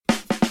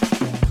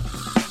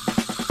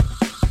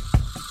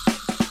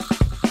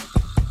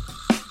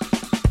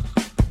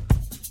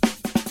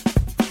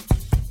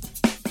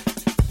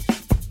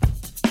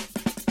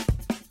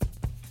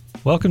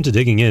Welcome to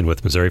Digging In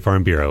with Missouri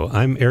Farm Bureau.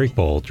 I'm Eric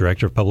Bohl,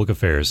 Director of Public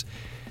Affairs.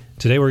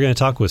 Today we're going to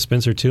talk with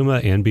Spencer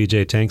Tuma and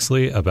BJ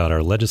Tanksley about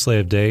our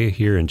legislative day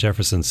here in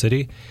Jefferson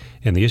City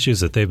and the issues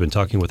that they've been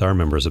talking with our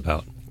members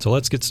about. So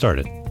let's get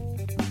started.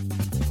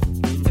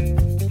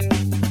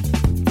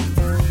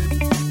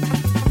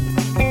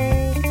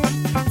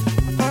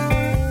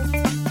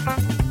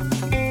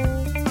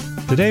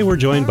 Today we're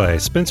joined by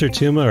Spencer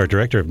Tuma, our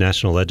Director of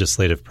National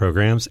Legislative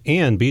Programs,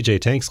 and BJ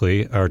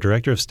Tanksley, our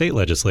Director of State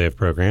Legislative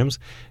Programs,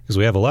 because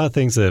we have a lot of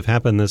things that have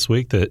happened this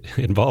week that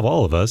involve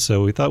all of us,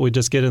 so we thought we'd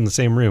just get in the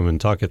same room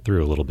and talk it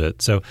through a little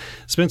bit. So,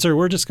 Spencer,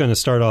 we're just going to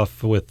start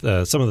off with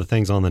some of the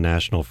things on the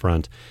national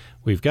front.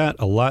 We've got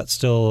a lot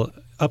still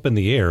up in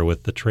the air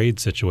with the trade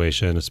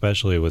situation,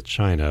 especially with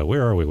China.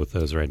 Where are we with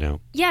those right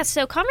now? Yeah,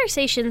 so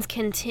conversations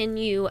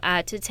continue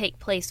to take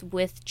place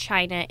with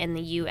China and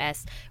the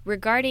U.S.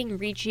 regarding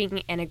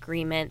reaching an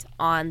agreement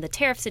on the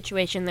tariff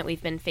situation that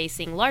we've been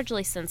facing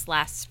largely since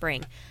last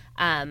spring.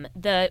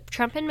 The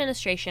Trump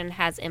administration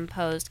has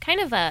imposed kind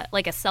of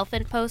a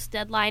self-imposed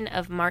deadline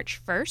of March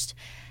 1st.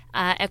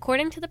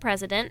 According to the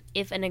president,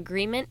 if an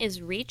agreement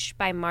is reached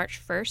by March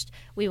 1st,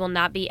 we will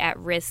not be at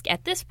risk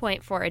at this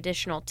point for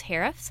additional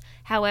tariffs.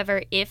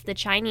 However, if the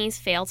Chinese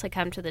fail to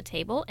come to the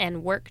table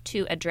and work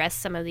to address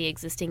some of the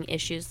existing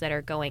issues that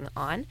are going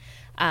on,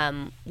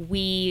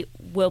 we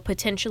will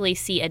potentially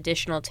see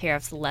additional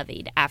tariffs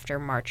levied after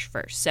March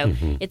 1st. So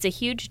It's a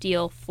huge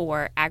deal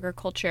for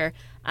agriculture.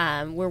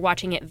 We're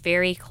watching it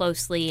very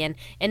closely, and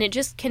it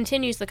just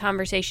continues the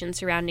conversation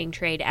surrounding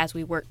trade as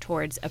we work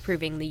towards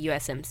approving the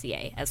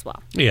USMCA as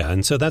well. Yeah,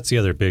 and so that's the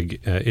other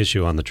big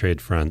issue on the trade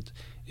front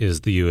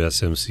is the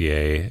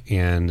USMCA,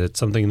 and it's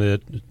something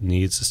that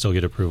needs to still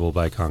get approval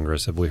by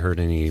Congress. Have we heard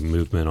any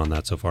movement on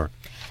that so far?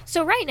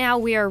 So right now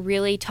we are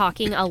really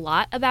talking a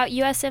lot about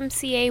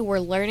USMCA. We're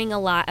learning a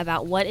lot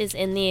about what is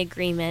in the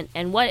agreement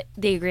and what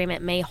the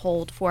agreement may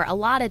hold for a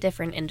lot of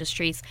different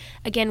industries.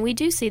 Again, we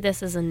do see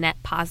this as a net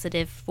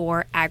positive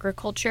for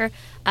agriculture,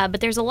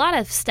 but there's a lot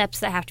of steps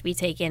that have to be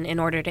taken in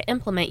order to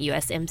implement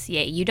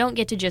USMCA. You don't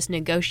get to just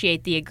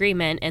negotiate the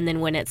agreement and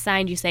then when it's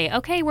signed you say,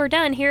 okay, we're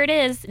done, here it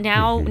is.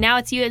 Now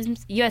it's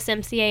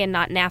USMCA and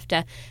not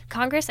NAFTA.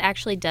 Congress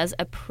actually does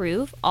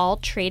approve all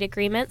trade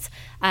agreements,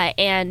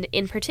 and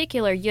in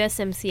particular,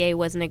 USMCA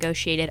was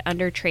negotiated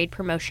under Trade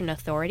Promotion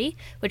Authority,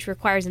 which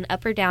requires an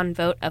up or down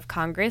vote of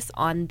Congress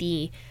on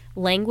the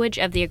language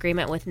of the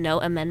agreement with no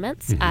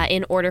amendments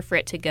in order for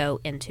it to go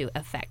into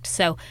effect.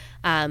 So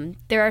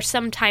there are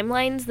some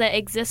timelines that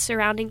exist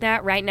surrounding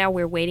that. Right now,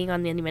 we're waiting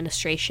on the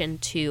administration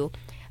to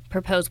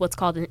propose what's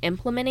called an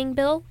implementing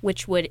bill,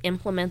 which would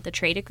implement the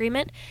trade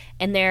agreement.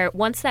 And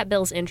once that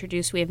bill is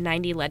introduced, we have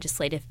 90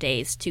 legislative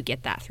days to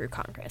get that through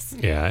Congress.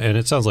 Yeah, and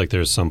it sounds like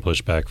there's some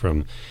pushback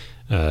from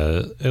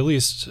at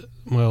least,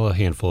 a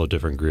handful of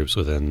different groups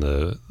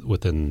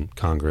within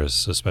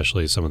Congress,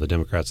 especially some of the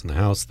Democrats in the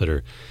House that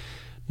are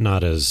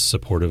not as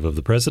supportive of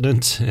the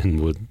president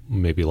and would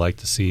maybe like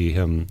to see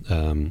him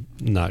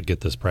not get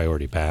this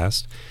priority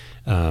passed.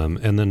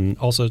 And then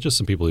also just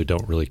some people who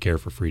don't really care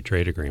for free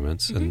trade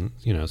agreements. And,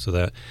 so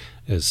that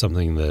is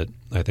something that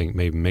I think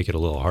may make it a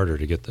little harder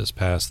to get this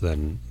passed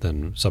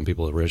than some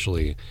people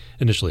initially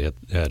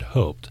had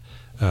hoped.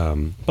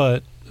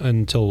 But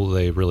until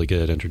they really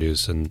get it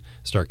introduced and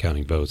start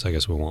counting votes, I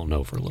guess we won't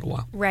know for a little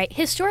while. Right.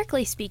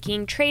 Historically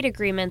speaking, trade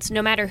agreements,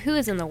 no matter who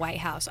is in the White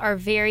House, are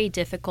very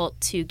difficult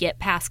to get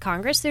past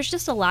Congress. There's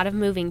just a lot of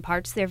moving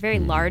parts. They're very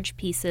large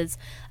pieces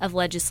of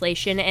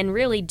legislation and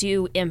really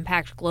do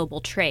impact global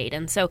trade.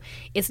 And so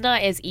it's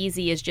not as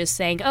easy as just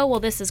saying, oh, well,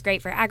 this is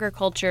great for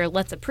agriculture,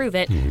 let's approve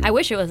it. I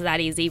wish it was that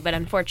easy, but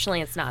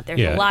unfortunately it's not. There's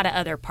a lot of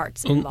other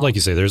parts involved. Like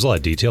you say, there's a lot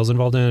of details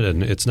involved in it,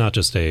 and it's not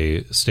just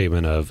a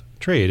statement of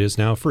trade is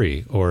now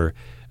free or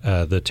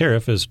the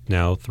tariff is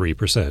now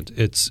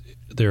 3%.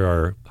 There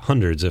are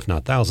hundreds, if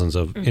not thousands,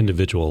 of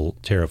individual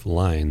tariff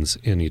lines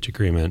in each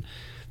agreement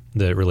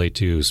that relate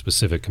to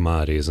specific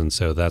commodities. And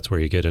so that's where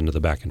you get into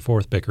the back and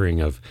forth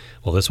bickering of,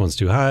 well, this one's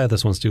too high,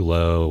 this one's too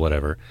low,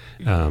 whatever.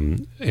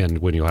 And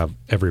when you have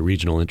every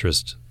regional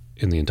interest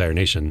in the entire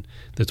nation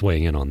that's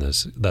weighing in on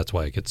this, that's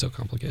why it gets so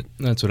complicated.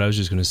 That's what I was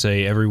just going to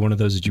say. Every one of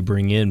those that you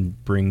bring in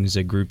brings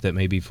a group that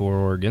may be for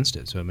or against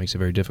it, so it makes it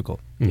very difficult.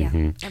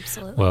 Yeah,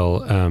 absolutely.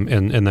 Well,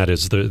 and that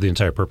is the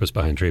entire purpose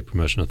behind Trade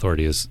Promotion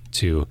Authority is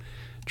to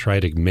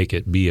try to make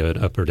it be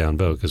an up or down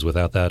vote, because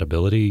without that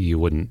ability, you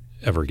wouldn't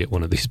ever get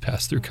one of these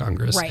passed through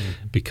Congress. Right.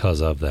 Because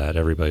of that,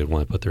 everybody would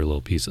want to put their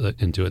little piece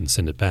into it and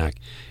send it back.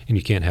 And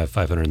you can't have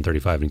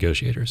 535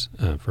 negotiators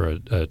for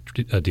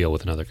a deal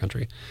with another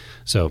country.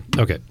 So,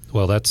 okay,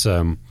 well, that's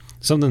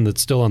something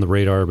that's still on the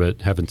radar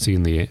but haven't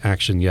seen the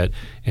action yet.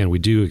 And we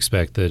do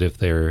expect that if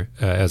they're,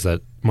 as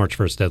that March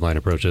 1st deadline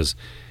approaches,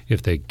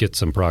 if they get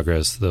some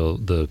progress,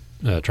 the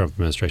Trump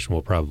administration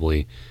will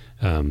probably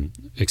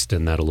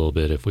extend that a little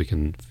bit if we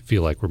can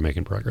feel like we're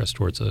making progress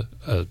towards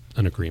an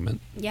agreement.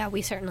 Yeah,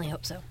 we certainly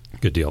hope so.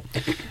 Good deal.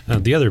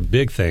 The other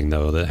big thing,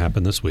 though, that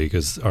happened this week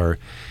is our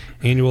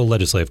annual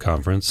legislative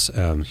conference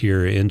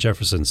here in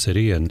Jefferson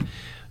City. And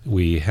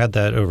we had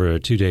that over a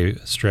 2-day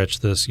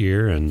stretch this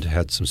year and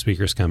had some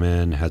speakers come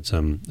in, had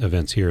some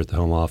events here at the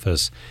home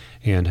office,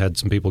 and had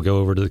some people go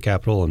over to the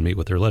Capitol and meet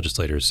with their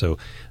legislators. So,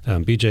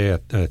 BJ,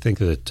 I think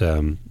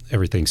that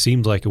everything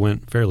seemed like it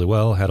went fairly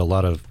well, had a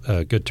lot of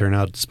good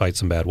turnout despite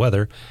some bad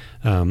weather.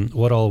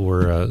 What all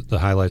were the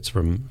highlights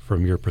from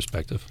your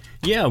perspective?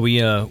 Yeah,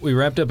 we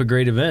wrapped up a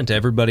great event.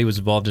 Everybody was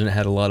involved in it,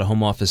 had a lot of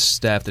home office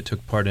staff that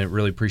took part in it.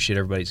 Really appreciate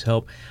everybody's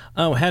help.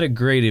 Had a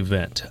great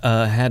event.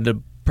 Had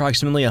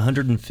approximately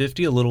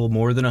 150, a little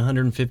more than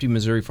 150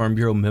 Missouri Farm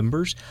Bureau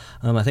members.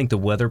 I think the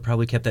weather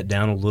probably kept that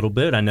down a little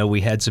bit. I know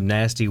we had some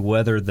nasty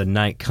weather the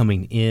night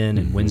coming in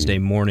and Wednesday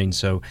morning,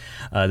 so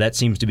that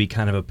seems to be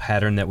kind of a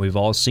pattern that we've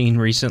all seen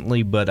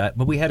recently. But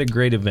we had a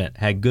great event.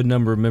 Had a good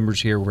number of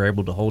members here. We're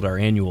able to hold our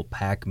annual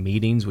PAC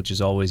meetings, which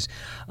is always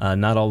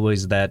not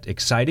always that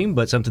exciting,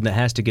 but something that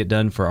has to get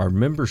done for our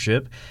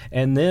membership.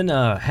 And then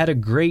had a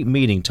great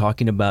meeting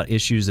talking about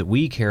issues that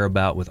we care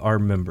about with our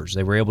members.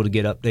 They were able to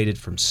get updated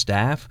from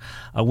staff.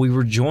 We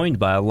were joined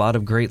by a lot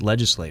of great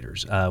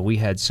legislators. We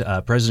had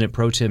President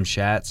Pro Tem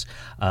Schatz.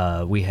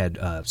 We had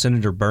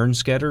Senator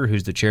Bernskoetter,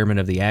 who's the chairman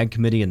of the Ag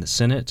Committee in the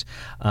Senate.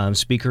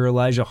 Speaker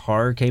Elijah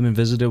Harr came and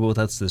visited with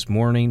us this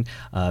morning.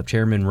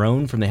 Chairman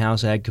Roan from the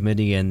House Ag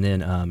Committee, and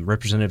then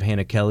Representative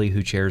Hannah Kelly,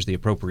 who chairs the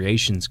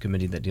Appropriations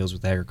Committee that deals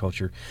with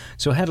agriculture.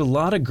 So had a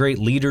lot of great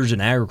leaders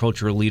and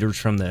agricultural leaders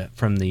from the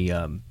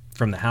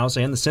House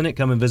and the Senate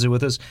come and visit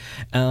with us,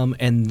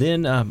 and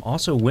then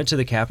also went to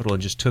the Capitol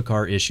and just took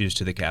our issues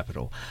to the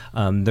Capitol.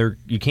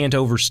 You can't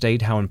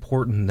overstate how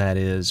important that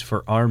is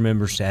for our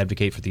members to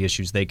advocate for the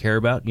issues they care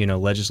about. You know,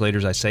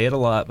 legislators, I say it a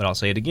lot, but I'll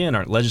say it again,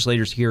 our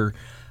legislators hear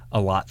a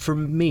lot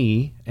from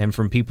me and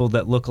from people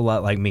that look a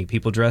lot like me,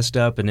 people dressed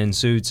up and in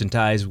suits and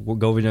ties will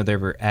go over there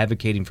for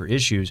advocating for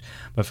issues.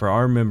 But for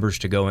our members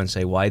to go and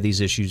say why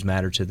these issues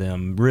matter to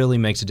them really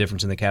makes a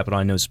difference in the Capitol.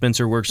 I know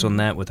Spencer works on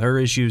that with her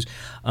issues,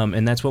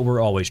 and that's what we're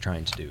always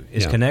trying to do,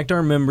 is connect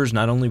our members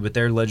not only with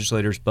their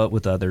legislators but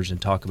with others and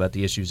talk about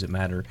the issues that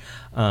matter.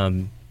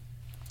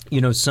 You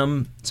know,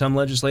 some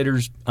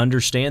legislators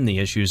understand the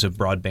issues of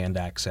broadband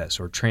access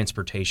or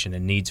transportation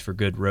and needs for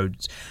good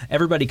roads.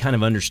 Everybody kind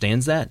of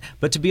understands that,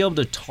 but to be able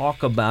to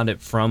talk about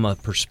it from a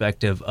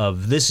perspective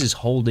of this is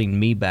holding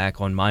me back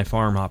on my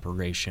farm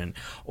operation,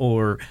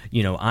 or,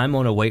 you know, I'm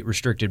on a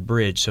weight-restricted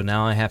bridge, so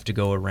now I have to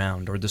go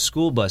around, or the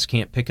school bus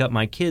can't pick up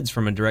my kids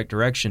from a direct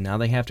direction, now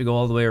they have to go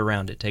all the way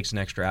around. It takes an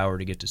extra hour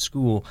to get to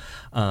school.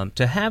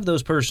 To have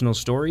those personal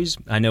stories,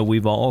 I know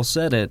we've all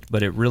said it,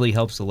 but it really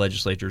helps the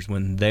legislators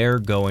when they're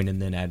going and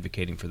then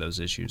advocating for those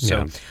issues.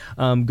 So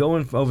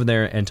going over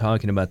there and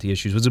talking about the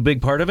issues was a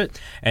big part of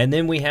it. And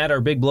then we had our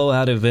big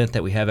blowout event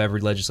that we have every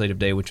legislative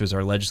day, which was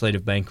our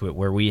legislative banquet,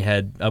 where we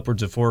had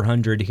upwards of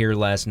 400 here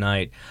last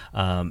night.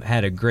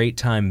 Had a great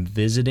time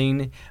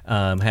visiting,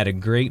 had a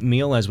great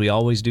meal, as we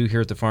always do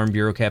here at the Farm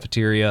Bureau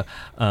cafeteria,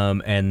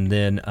 and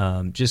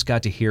then just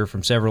got to hear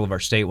from several of our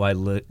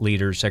statewide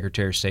leaders.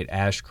 Secretary of State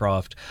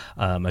Ashcroft,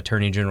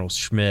 Attorney General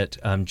Schmidt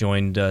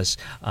joined us.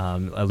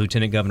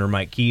 Lieutenant Governor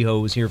Mike Kehoe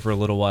was here for a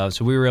little while.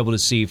 So we were able to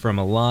see from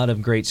a lot of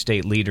great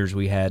state leaders.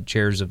 We had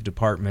chairs of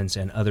departments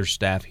and other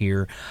staff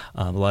here.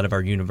 A lot of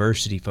our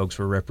university folks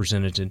were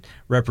represented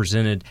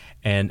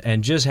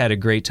and just had a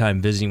great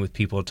time visiting with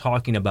people,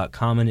 talking about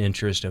common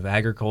interest of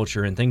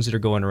agriculture and things that are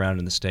going around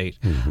in the state.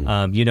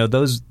 You know,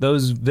 those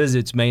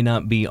visits may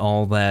not be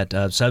all that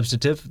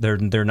substantive.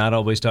 They're not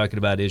always talking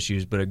about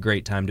issues, but a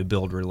great time to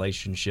build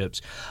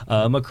relationships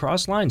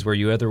across lines where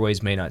you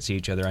otherwise may not see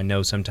each other. I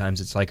know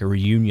sometimes it's like a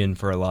reunion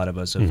for a lot of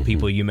us of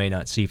people you may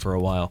not see for a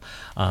while.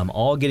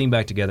 All getting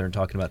back together and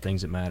talking about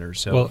things that matter.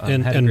 So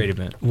had a great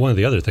event. One of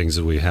the other things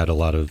that we had a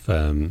lot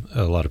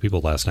of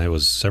people last night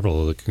was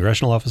several of the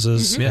congressional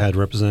offices had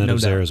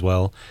representatives there as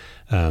well.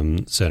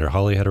 Senator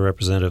Hawley had a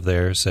representative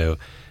there. So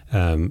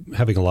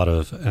having a lot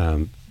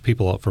of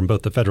people from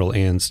both the federal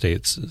and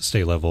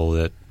state level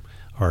that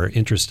are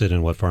interested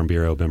in what Farm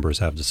Bureau members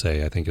have to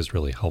say, I think is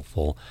really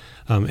helpful.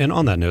 And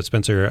on that note,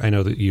 Spencer, I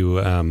know that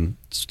you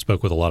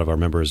spoke with a lot of our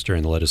members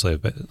during the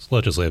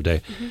legislative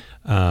day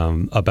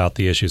about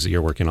the issues that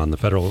you're working on, the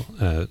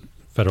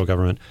federal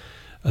government.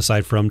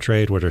 Aside from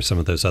trade, what are some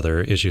of those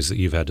other issues that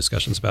you've had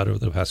discussions about over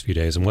the past few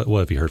days, and what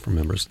have you heard from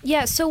members?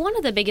 Yeah, so one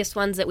of the biggest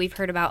ones that we've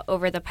heard about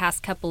over the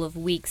past couple of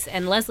weeks,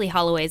 and Leslie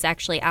Holloway is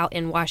actually out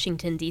in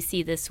Washington,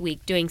 D.C. this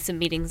week doing some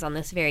meetings on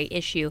this very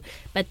issue,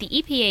 but the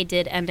EPA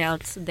did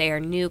announce their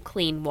new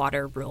clean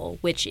water rule,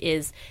 which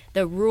is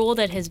the rule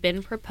that has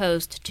been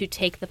proposed to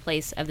take the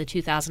place of the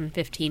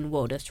 2015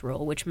 WOTUS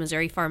rule, which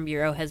Missouri Farm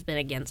Bureau has been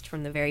against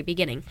from the very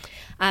beginning.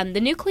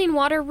 The new clean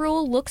water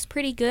rule looks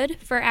pretty good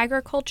for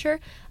agriculture.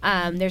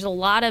 There's a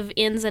lot of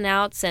ins and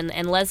outs, and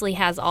Leslie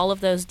has all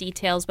of those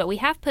details, but we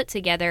have put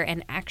together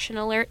an action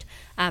alert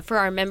for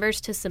our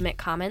members to submit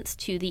comments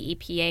to the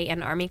EPA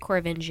and Army Corps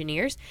of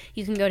Engineers.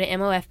 You can go to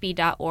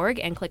mofb.org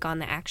and click on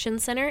the Action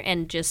Center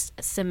and just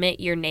submit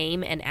your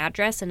name and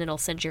address, and it'll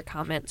send your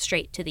comment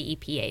straight to the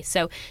EPA.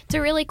 So it's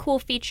a really cool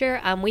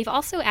feature. We've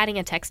also adding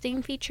a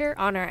texting feature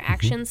on our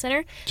Action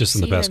Center. Just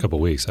in the past couple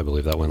of weeks, I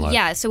believe that went live.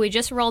 Yeah, so we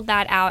just rolled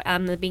that out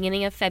the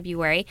beginning of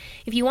February.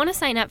 If you want to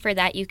sign up for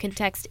that, you can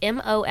text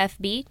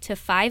MOFB to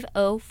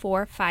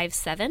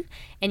 50457,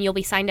 and you'll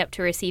be signed up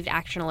to receive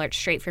action alerts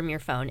straight from your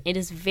phone. It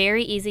is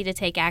very easy to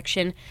take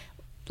action.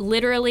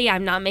 Literally,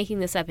 I'm not making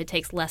this up, it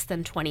takes less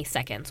than 20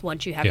 seconds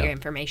once you have your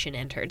information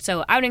entered.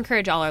 So I would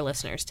encourage all our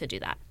listeners to do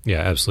that. Yeah,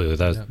 absolutely.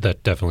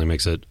 That definitely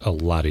makes it a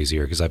lot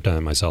easier because I've done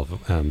it myself.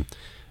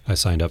 I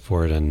signed up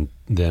for it, and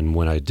then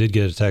when I did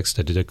get a text,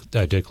 I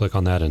did click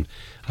on that, and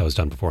I was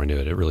done before I knew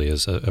it. It really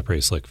is a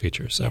pretty slick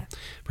feature. So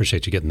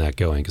appreciate you getting that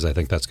going, because I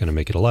think that's going to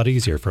make it a lot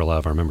easier for a lot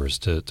of our members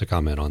to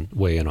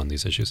weigh in on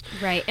these issues.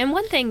 Right. And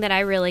one thing that I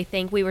really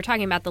think, we were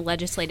talking about the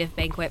legislative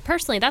banquet.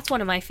 Personally, that's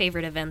one of my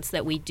favorite events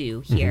that we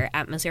do here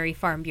at Missouri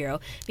Farm Bureau,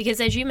 because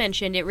as you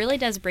mentioned, it really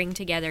does bring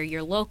together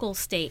your local,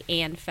 state,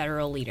 and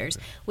federal leaders.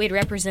 We had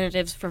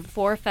representatives from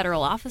 4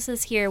 federal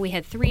offices here. We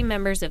had 3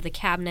 members of the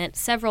cabinet,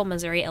 several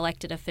Missouri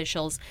elected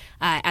officials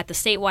at the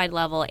statewide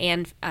level,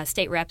 and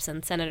state reps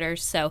and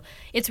senators. So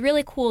it's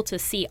really cool to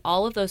see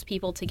all of those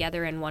people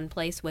together in one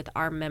place with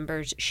our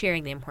members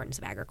sharing the importance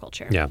of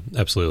agriculture. Yeah,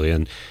 absolutely.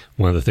 And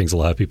one of the things a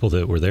lot of people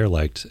that were there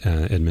liked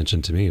and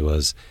mentioned to me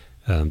was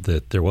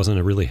that there wasn't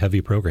a really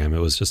heavy program. It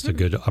was just a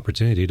good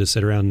opportunity to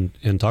sit around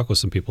and talk with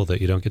some people that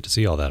you don't get to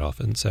see all that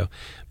often. So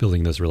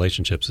building those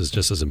relationships is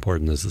just as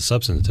important as the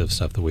substantive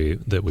stuff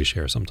that we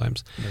share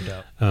sometimes.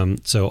 No doubt.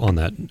 So on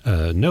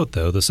that note,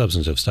 though, the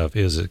substantive stuff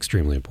is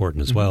extremely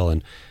important as well.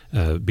 And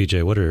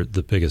BJ, what are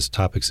the biggest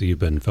topics that you've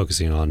been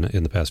focusing on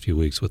in the past few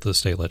weeks with the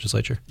state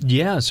legislature?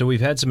 Yeah, so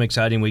we've had some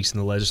exciting weeks in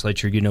the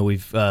legislature. You know,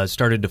 we've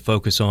started to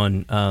focus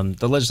on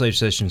the legislative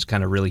session's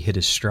kind of really hit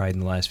its stride in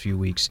the last few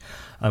weeks.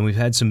 We've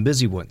had some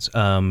busy ones.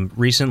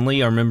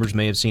 Recently, our members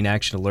may have seen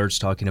action alerts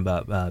talking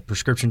about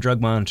prescription drug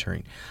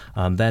monitoring.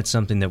 That's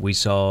something that we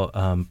saw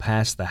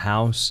pass the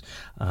House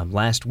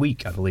last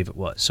week, I believe it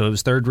was. So it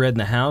was third read in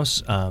the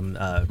House.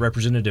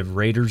 Representative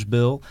Rader's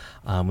bill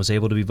was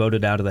able to be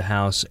voted out of the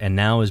House and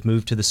now is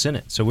moved to the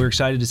Senate. So we're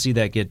excited to see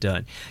that get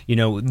done. You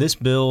know, this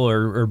bill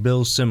or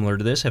bills similar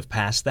to this have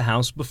passed the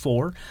House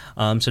before.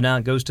 So now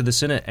it goes to the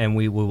Senate, and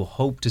we will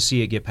hope to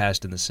see it get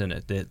passed in the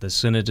Senate. The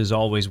Senate is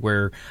always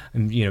where,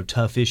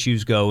 tough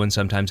issues go and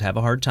sometimes have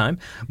a hard time,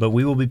 but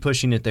we will be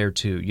pushing it there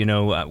too. You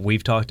know,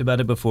 we've talked about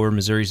it before.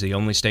 Missouri's the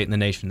only state in the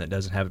nation that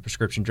doesn't have a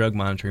prescription drug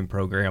monitoring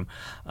program.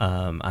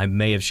 I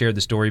may have shared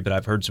the story, but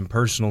I've heard some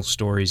personal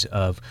stories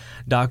of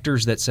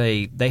doctors that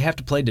say they have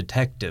to play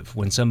detective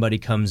when somebody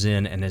comes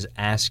in and is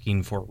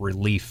asking for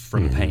relief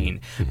from pain,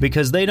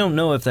 because they don't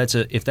know if that's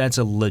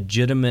a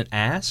legitimate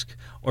ask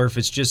or if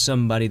it's just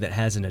somebody that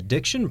has an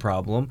addiction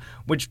problem,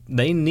 which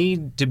they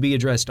need to be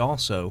addressed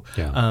also.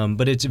 Yeah.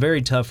 But it's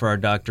very tough for our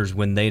doctors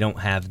when they don't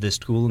have this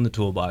tool in the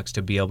toolbox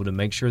to be able to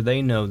make sure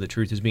they know the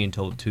truth is being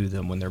told to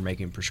them when they're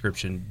making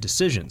prescription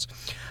decisions.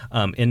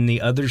 In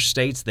the other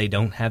states, they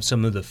don't have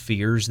some of the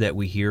fears that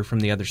we hear from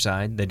the other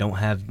side. They don't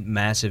have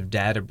massive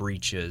data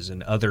breaches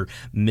and other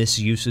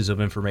misuses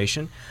of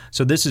information.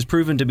 So this has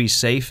proven to be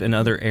safe in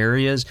other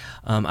areas.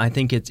 I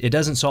think it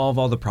doesn't solve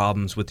all the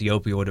problems with the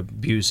opioid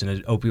abuse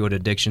and opioid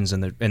addictions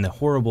and the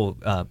horrible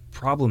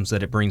problems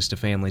that it brings to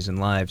families and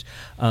lives,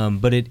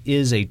 but it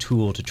is a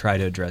tool to try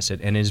to address it,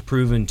 and it is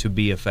proven to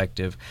be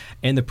effective,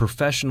 and the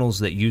professionals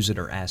that use it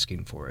are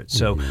asking for it.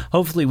 So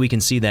hopefully we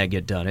can see that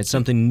get done. It's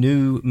something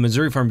new.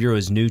 Missouri Farm Bureau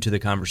is new to the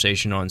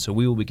conversation on, so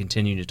we will be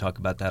continuing to talk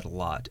about that a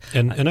lot.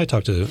 And I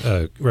talked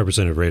to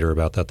Representative Rader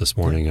about that this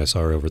morning. I saw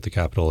her over at the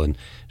Capitol, and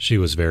she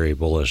was very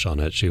bullish on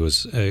it. She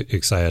was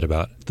excited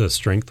about the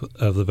strength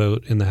of the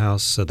vote in the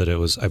House, said that it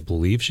was, I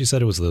believe she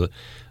said it was the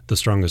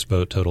strongest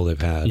vote total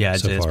they've had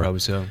so far. It's probably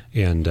so.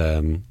 And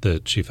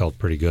that she felt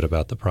pretty good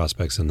about the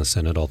prospects in the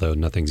Senate, although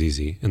nothing's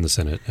easy in the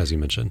Senate, as you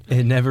mentioned.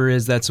 It never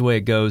is. That's the way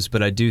it goes.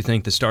 But I do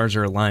think the stars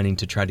are aligning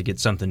to try to get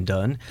something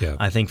done. Yeah.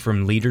 I think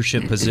from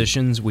leadership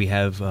positions, we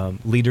have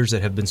leaders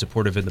that have been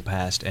supportive in the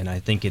past, and I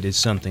think it is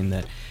something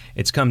that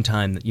it's come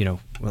time that,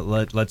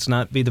 let's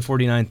not be the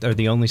 49th or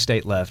the only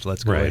state left.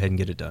 Let's go ahead and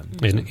get it done.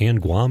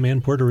 And Guam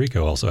and Puerto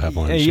Rico also have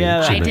one. She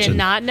I did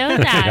not know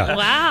that. Yeah.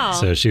 Wow.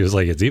 So she was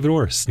like, it's even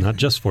worse. Not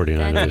just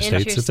 49 other That's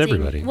states, it's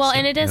everybody. Well,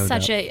 and it is No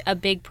such doubt. a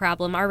big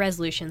problem. Our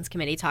resolutions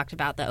committee talked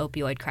about the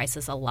opioid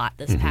crisis a lot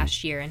this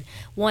past year. And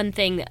one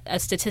thing, a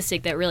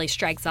statistic that really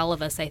strikes all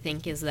of us, I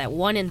think, is that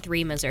 1 in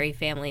 3 Missouri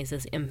families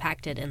is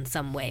impacted in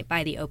some way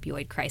by the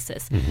opioid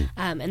crisis.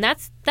 And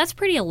that's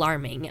pretty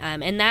alarming.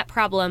 And that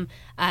problem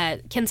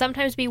can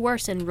sometimes be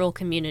worse in rural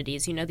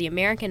communities. You know, the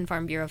American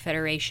Farm Bureau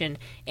Federation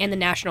and the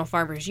National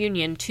Farmers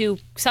Union, two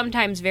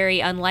sometimes very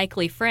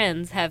unlikely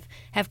friends, have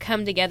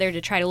come together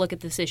to try to look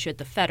at this issue at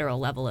the federal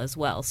level as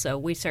well. So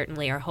we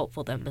certainly are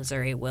hopeful that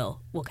Missouri will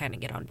kind of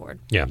get on board.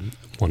 Yeah,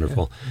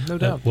 wonderful. Yeah, no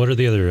doubt. What are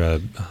the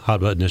other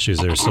hot-button issues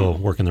that are still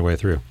working their way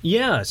through?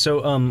 Yeah, so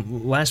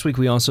last week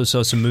we also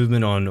saw some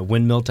movement on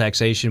windmill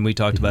taxation. We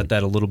talked about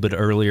that a little bit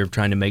earlier, of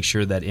trying to make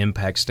sure that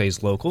impact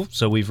stays local.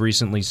 So we've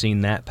recently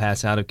seen that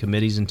pass out of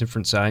committees and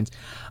different sides,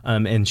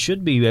 and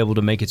should be able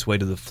to make its way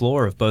to the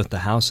floor of both the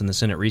House and the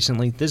Senate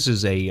recently. This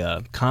is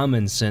a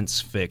common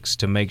sense fix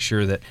to make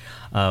sure that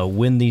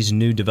when these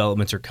new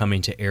developments are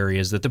coming to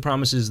areas, that the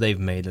promises they've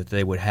made that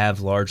they would have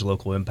large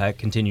local impact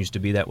continues to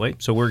be that way.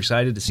 So we're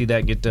excited to see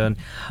that get done.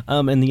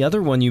 And the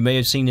other one you may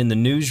have seen in the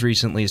news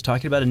recently is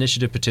talking about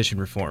initiative petition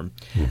reform.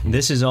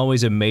 This is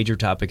always a major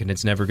topic, and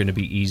it's never going to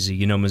be easy.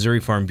 You know, Missouri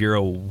Farm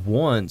Bureau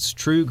wants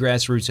true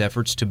grassroots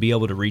efforts to be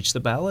able to reach the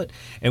ballot.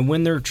 And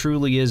when there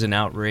truly is an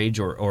outrage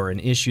or an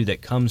issue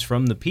that comes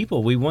from the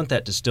people, we want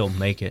that to still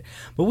make it.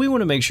 But we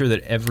want to make sure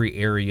that every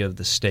area of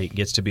the state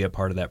gets to be a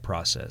part of that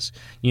process.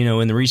 You know,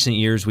 in the recent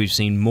years, we've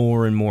seen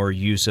more and more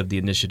use of the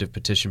initiative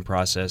petition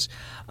process,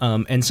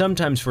 and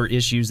sometimes for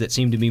issues that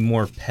seem to be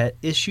more pet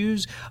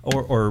issues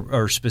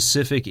or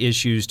specific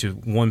issues to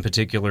one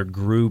particular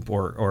group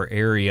or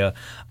area,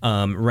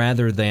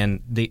 rather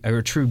than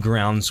a true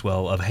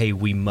groundswell of, hey,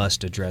 we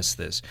must address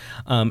this.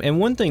 And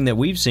one thing that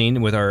we've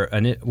seen with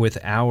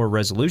our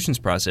resolutions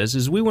process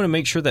is we want to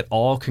make sure that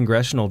all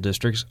congressional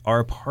districts are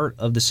a part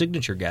of the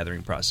signature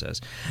gathering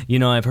process. You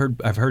know, I've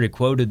heard it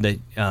quoted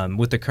that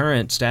with the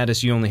current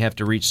status, you only have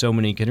to reach so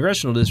many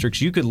congressional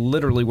districts. You could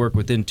literally work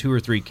within 2 or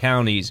 3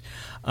 counties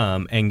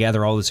and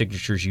gather all the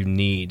signatures you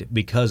need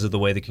because of the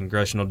way the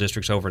congressional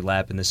districts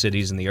overlap in the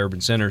cities and the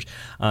urban centers.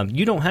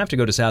 You don't have to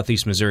go to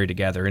southeast Missouri to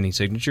gather any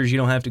signatures. You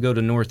don't have to go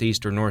to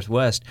northeast or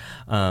northwest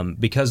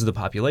because of the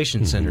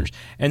population centers.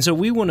 And so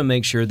we want to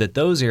make sure that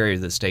those areas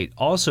of the state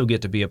also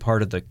get to be a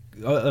part of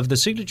the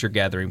signature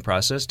gathering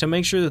process to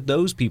make sure that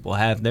those people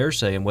have their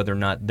say in whether or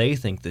not they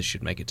think this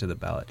should make it to the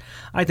ballot.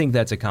 I think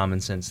that's a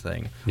common sense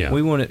thing. Yeah.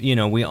 We want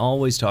to, we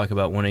always talk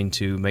about wanting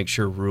to make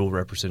sure rule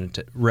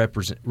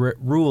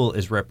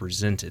is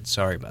represented.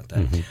 Sorry about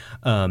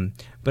that.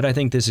 But I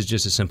think this is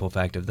just a simple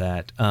fact of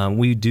that.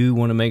 We do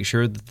want to make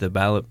sure that the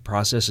ballot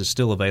process is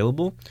still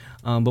available,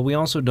 but we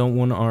also don't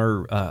want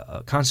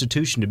our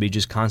Constitution to be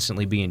just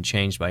constantly being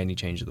changed by any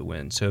change of the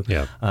wind. So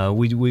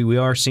we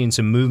are seeing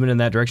some movement in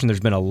that direction. There's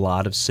been a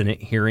lot of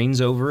Senate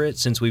hearings over it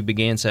since we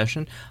began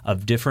session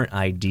of different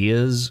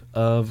ideas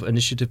of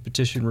initiative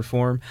petition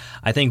reform.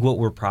 I think what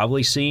we're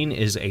probably seeing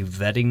is a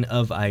vetting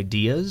of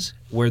ideas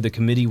where the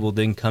committee will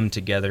then come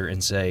together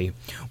and say,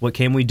 what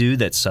can we do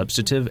that's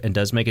substantive and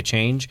does make a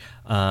change?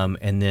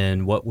 And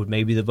then what would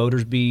maybe the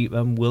voters be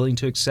willing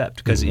to accept?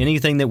 Because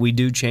anything that we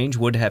do change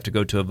would have to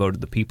go to a vote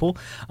of the people.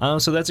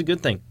 So that's a good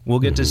thing. We'll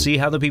get to see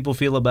how the people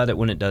feel about it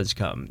when it does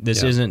come.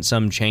 This isn't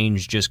some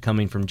change just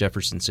coming from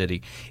Jefferson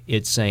City.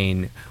 It's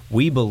saying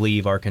we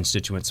believe our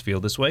constituents feel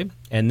this way,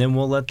 and then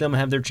we'll let them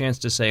have their chance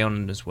to say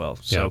on it as well.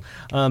 So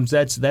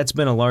that's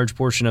been a large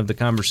portion of the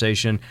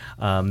conversation.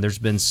 There's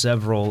been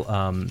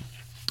several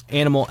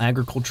animal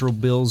agricultural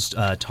bills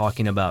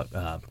talking about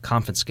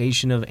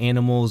confiscation of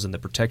animals and the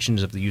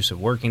protections of the use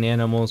of working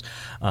animals.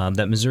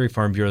 That Missouri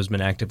Farm Bureau has been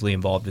actively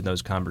involved in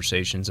those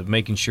conversations of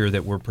making sure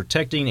that we're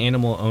protecting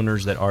animal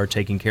owners that are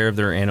taking care of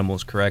their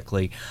animals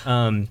correctly,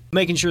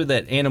 making sure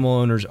that animal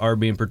owners are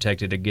being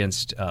protected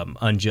against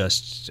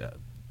unjust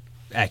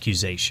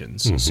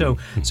accusations. So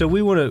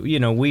we want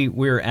to,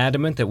 we're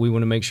adamant that we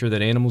want to make sure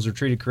that animals are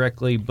treated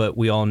correctly, but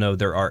we all know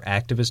there are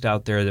activists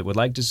out there that would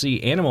like to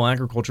see animal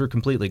agriculture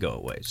completely go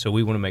away. So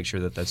we want to make sure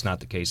that that's not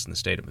the case in the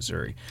state of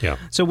Missouri. Yeah.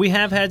 So we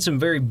have had some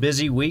very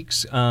busy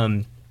weeks.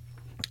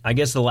 I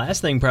guess the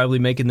last thing probably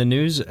making the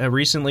news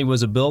recently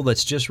was a bill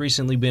that's just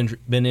recently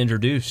been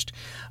introduced,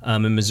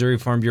 and Missouri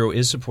Farm Bureau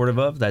is supportive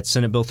of. That's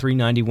Senate Bill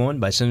 391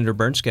 by Senator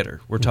Bernskoetter.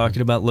 We're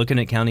talking about looking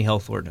at county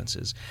health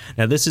ordinances.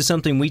 Now, this is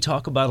something we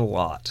talk about a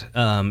lot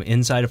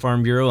inside of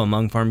Farm Bureau,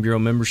 among Farm Bureau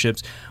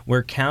memberships,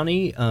 where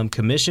county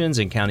commissions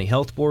and county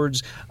health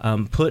boards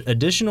put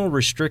additional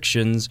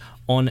restrictions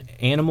on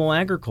animal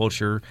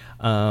agriculture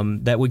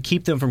that would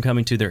keep them from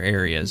coming to their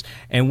areas.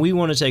 And we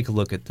want to take a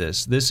look at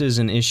this. This is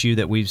an issue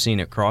that we've seen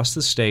across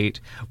the state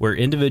where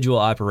individual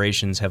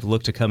operations have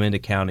looked to come into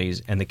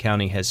counties and the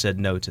county has said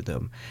no to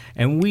them.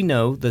 And we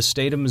know the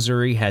state of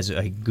Missouri has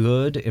a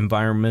good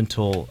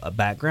environmental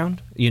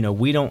background.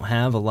 We don't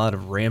have a lot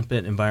of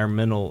rampant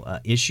environmental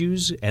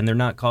issues, and they're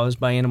not caused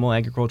by animal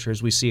agriculture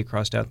as we see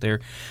across out there.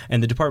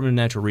 And the Department of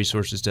Natural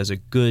Resources does a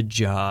good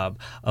job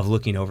of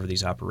looking over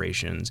these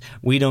operations.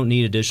 We don't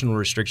need additional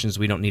restrictions.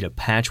 We don't need a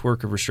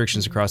patchwork of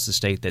restrictions across the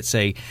state that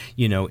say,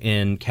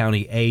 in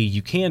County A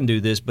you can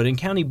do this, but in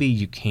County B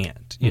you can't.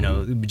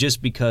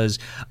 Just because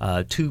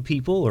 2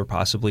 people or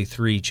possibly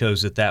 3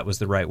 chose that was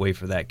the right way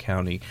for that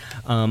county.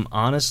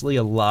 Honestly,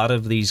 a lot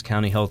of these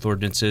county health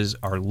ordinances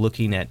are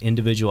looking at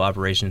individual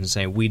operations and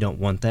saying we don't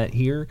want that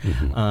here,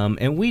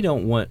 and we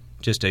don't want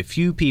just a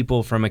few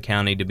people from a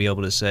county to be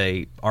able to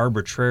say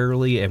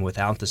arbitrarily and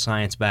without the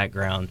science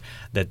background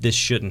that this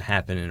shouldn't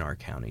happen in our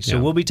county. So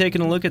we'll be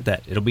taking a look at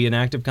that. It'll be an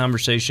active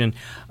conversation.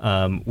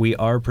 We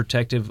are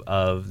protective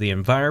of the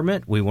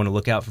environment. We want to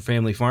look out for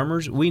family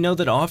farmers. We know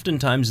that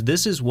oftentimes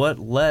this is what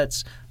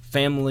lets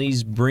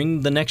families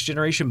bring the next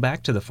generation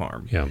back to the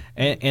farm. Yeah.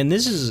 And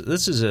this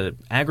is an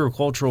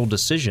agricultural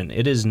decision.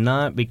 It is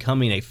not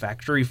becoming a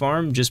factory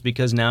farm just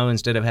because now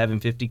instead of having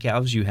 50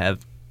 cows, you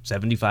have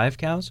 75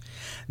 cows.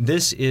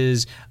 This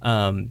is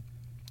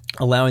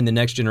allowing the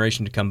next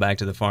generation to come back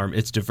to the farm.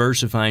 It's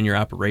diversifying your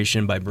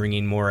operation by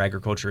bringing more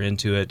agriculture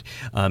into it.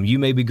 You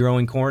may be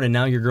growing corn, and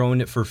now you're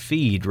growing it for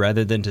feed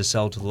rather than to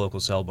sell to the local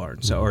sell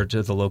barns or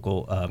to the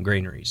local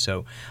granaries.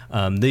 So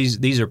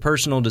these are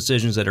personal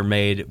decisions that are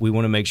made. We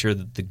want to make sure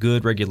that the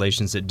good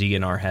regulations that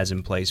DNR has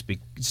in place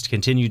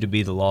continue to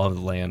be the law of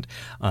the land.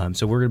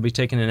 So we're going to be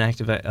taking an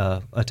active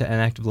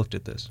look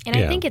at this. And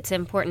I think it's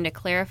important to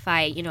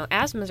clarify,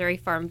 as Missouri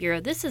Farm Bureau,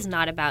 this is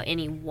not about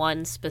any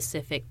one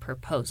specific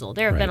proposal.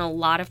 There have been a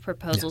lot of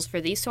proposals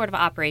for these sort of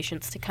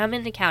operations to come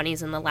into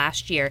counties in the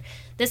last year.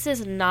 This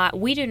is not,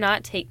 we do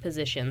not take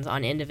positions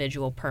on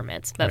individual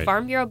permits, but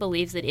Farm Bureau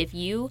believes that if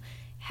you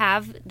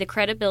have the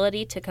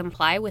credibility to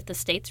comply with the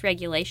state's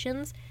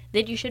regulations,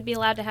 then you should be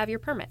allowed to have your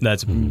permit.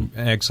 That's an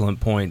excellent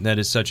point. That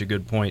is such a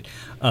good point.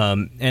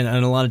 And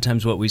a lot of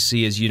times what we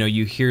see is,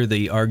 you hear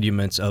the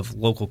arguments of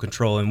local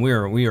control, and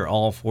we are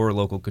all for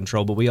local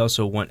control, but we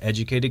also want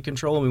educated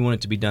control, and we want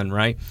it to be done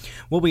right.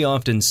 What we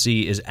often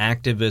see is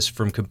activists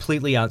from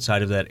completely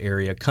outside of that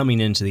area coming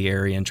into the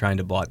area and trying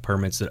to block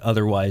permits that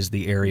otherwise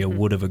the area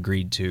would have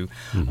agreed to.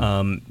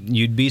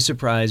 You'd be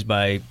surprised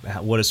by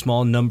what a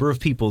small number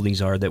of people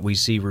these are that we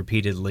see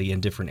repeatedly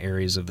in different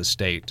areas of the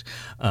state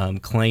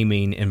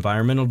claiming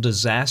environmental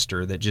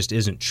disaster that just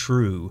isn't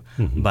true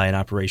by an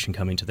operation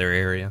coming to their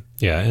area.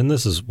 Yeah, and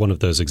this is one of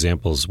those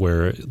examples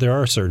where there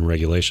are certain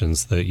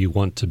regulations that you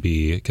want to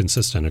be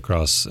consistent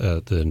across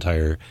the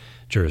entire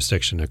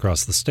jurisdiction,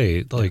 across the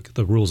state, like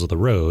the rules of the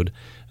road.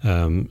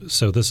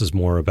 So this is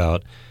more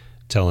about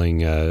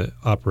telling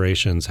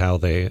operations how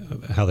they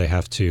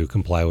have to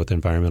comply with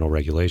environmental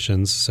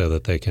regulations so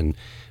that they can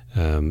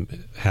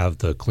have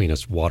the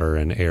cleanest water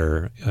and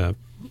air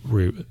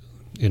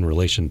in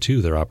relation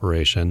to their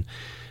operation,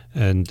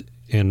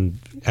 and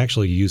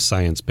actually use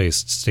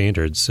science-based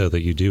standards so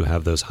that you do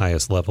have those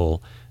highest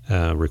level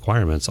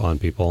requirements on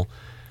people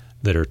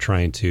that are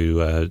trying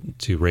to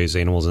raise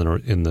animals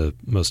in the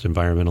most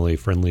environmentally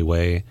friendly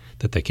way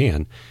that they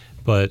can.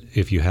 But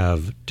if you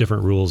have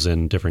different rules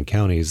in different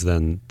counties,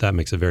 then that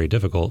makes it very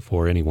difficult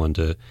for anyone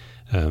to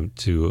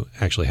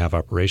actually have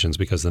operations,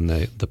 because then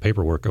the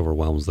paperwork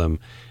overwhelms them,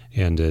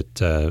 and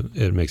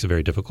it makes it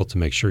very difficult to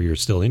make sure you're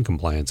still in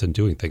compliance and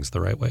doing things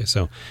the right way.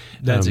 So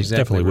that's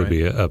exactly definitely right.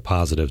 Would be a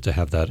positive to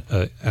have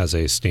that as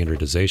a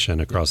standardization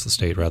across the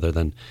state rather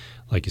than,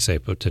 like you say,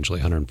 potentially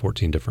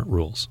 114 different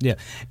rules. Yeah,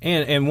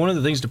 and one of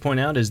the things to point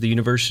out is the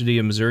University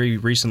of Missouri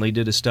recently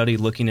did a study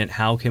looking at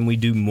how can we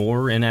do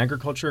more in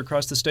agriculture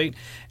across the state,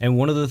 and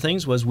one of the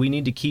things was we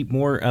need to keep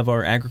more of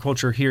our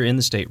agriculture here in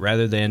the state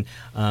rather than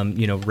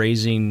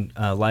raising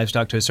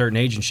livestock to a certain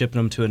age and shipping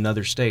them to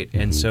another state.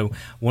 And so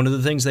one of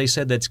the things they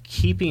said that's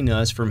keeping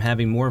us from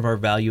having more of our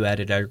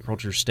value-added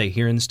agriculture stay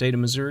here in the state of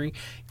Missouri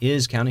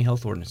is county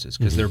health ordinances,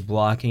 because they're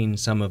blocking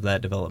some of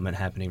that development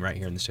happening right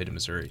here in the state of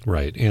Missouri.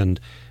 Right, and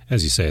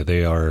as you say,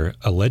 they are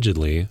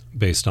allegedly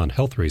based on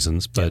health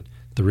reasons, but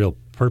the real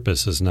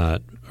purpose is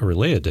not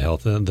related to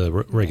health. The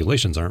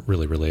regulations aren't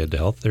really related to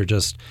health. They're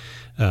just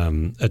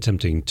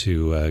attempting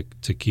to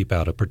keep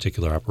out a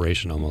particular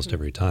operation almost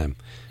every time,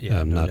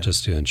 not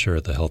just to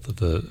ensure the health of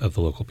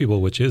the local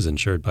people, which is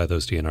ensured by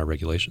those DNR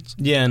regulations.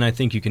 Yeah, and I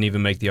think you can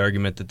even make the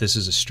argument that this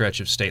is a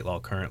stretch of state law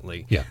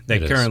currently. Yeah,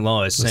 that current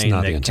law is saying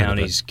that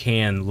counties of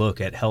can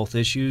look at health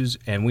issues,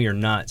 and we are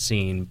not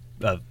seeing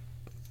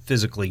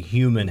physically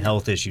human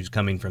health issues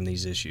coming from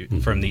these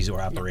from these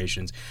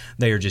operations.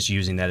 They are just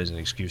using that as an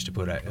excuse to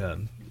put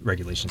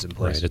regulations in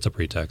place. Right, it's a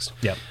pretext.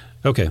 Yep.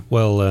 Okay,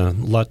 well, a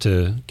lot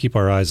to keep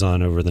our eyes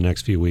on over the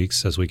next few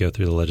weeks as we go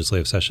through the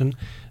legislative session.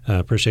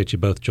 Appreciate you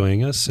both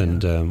joining us,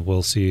 and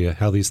we'll see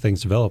how these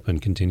things develop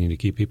and continue to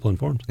keep people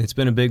informed. It's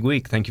been a big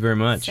week. Thank you very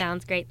much.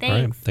 Sounds great. Thanks.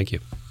 All right, thank you.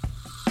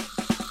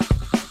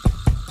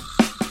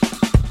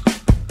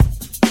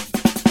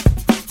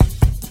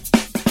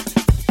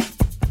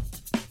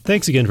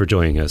 Thanks again for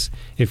joining us.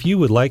 If you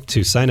would like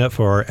to sign up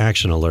for our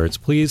action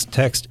alerts, please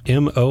text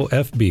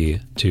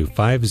MOFB to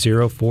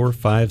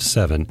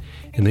 50457,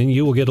 and then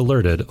you will get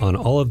alerted on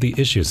all of the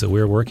issues that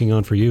we're working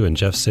on for you in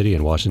Jeff City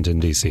and Washington,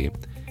 D.C.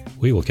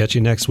 We will catch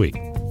you next week.